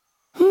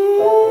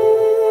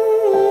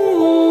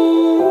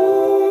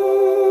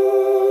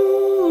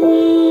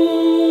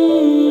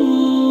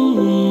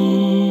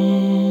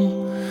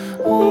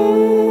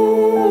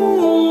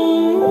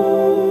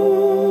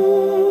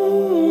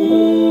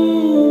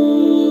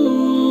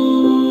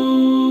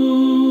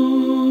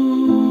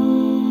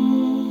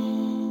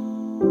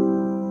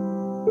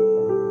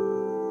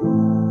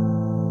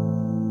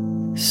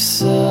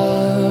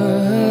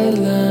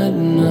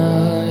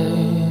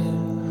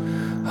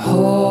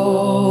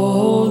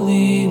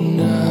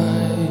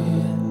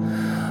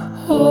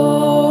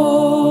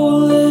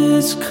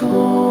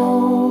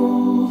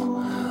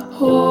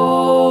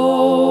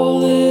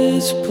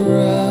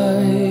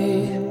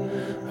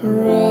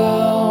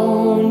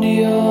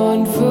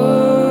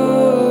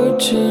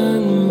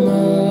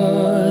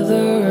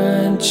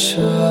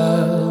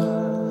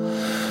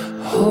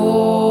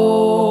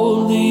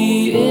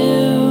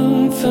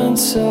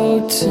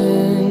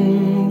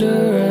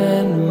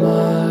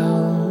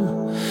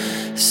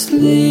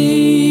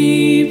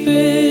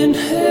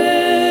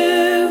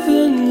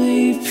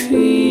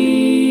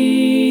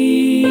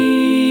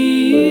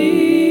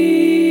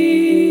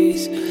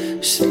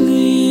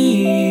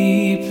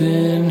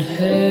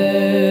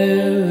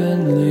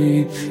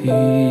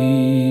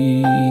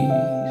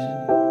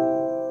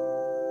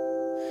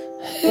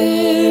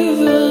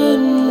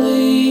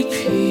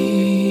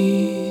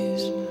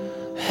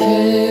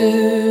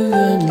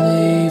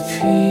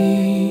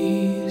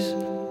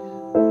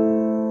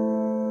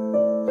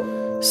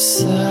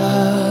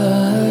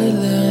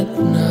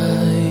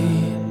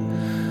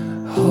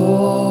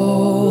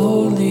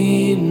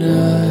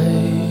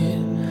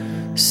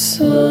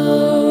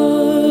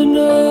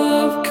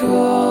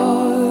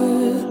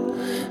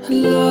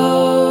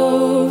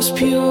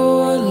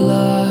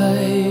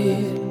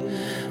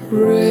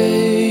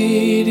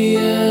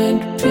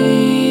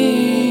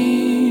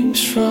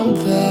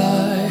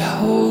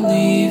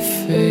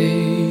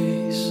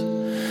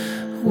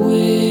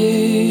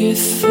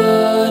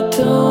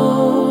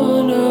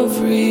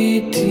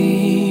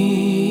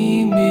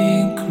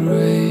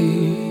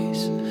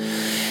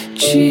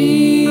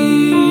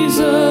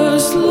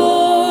Jesus,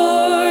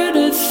 Lord,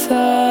 at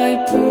thy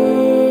birth.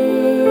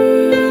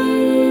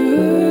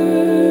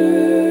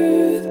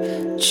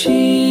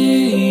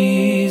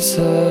 Jesus,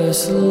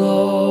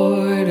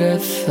 Lord,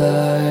 at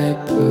thy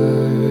birth.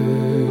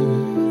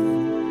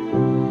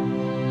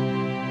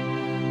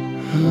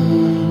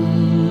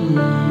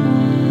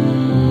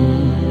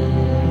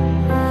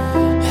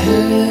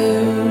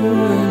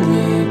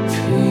 Heavenly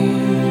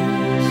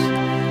peace,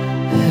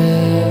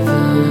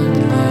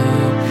 heavenly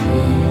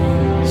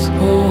peace.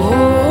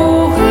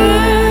 Oh,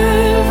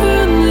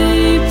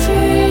 heavenly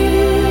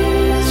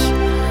peace,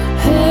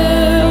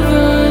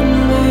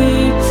 heavenly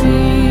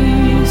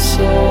peace.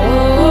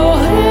 Oh,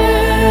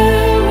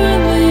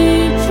 heavenly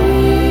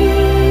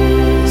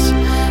peace,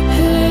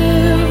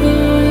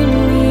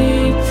 heavenly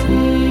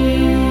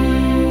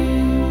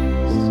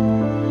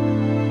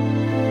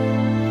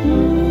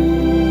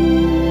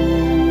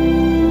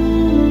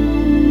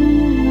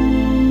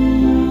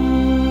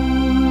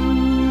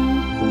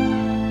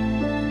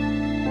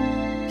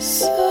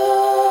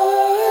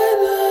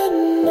Silent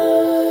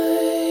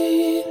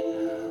night,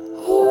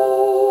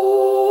 holy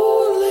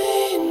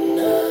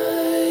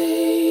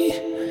night,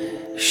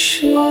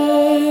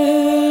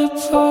 shepherds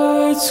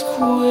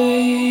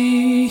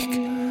quake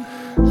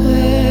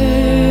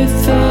at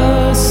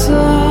the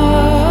sight,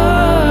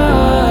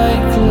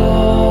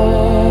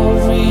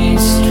 glory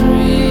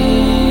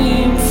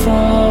stream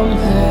from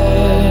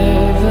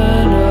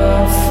heaven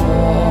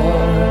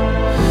afar.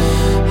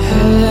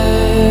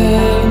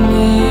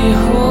 Heavenly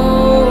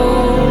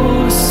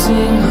hosts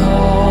sing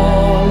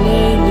hallelujah.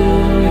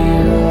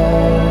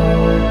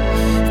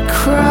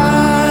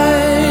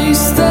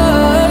 Christ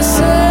the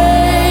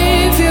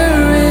Savior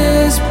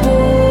is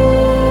born.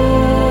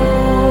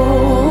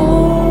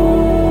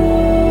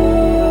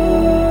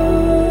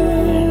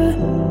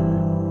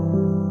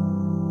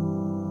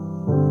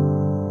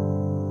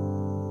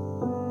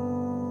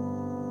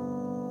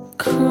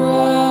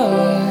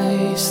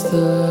 Christ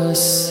the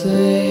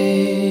Savior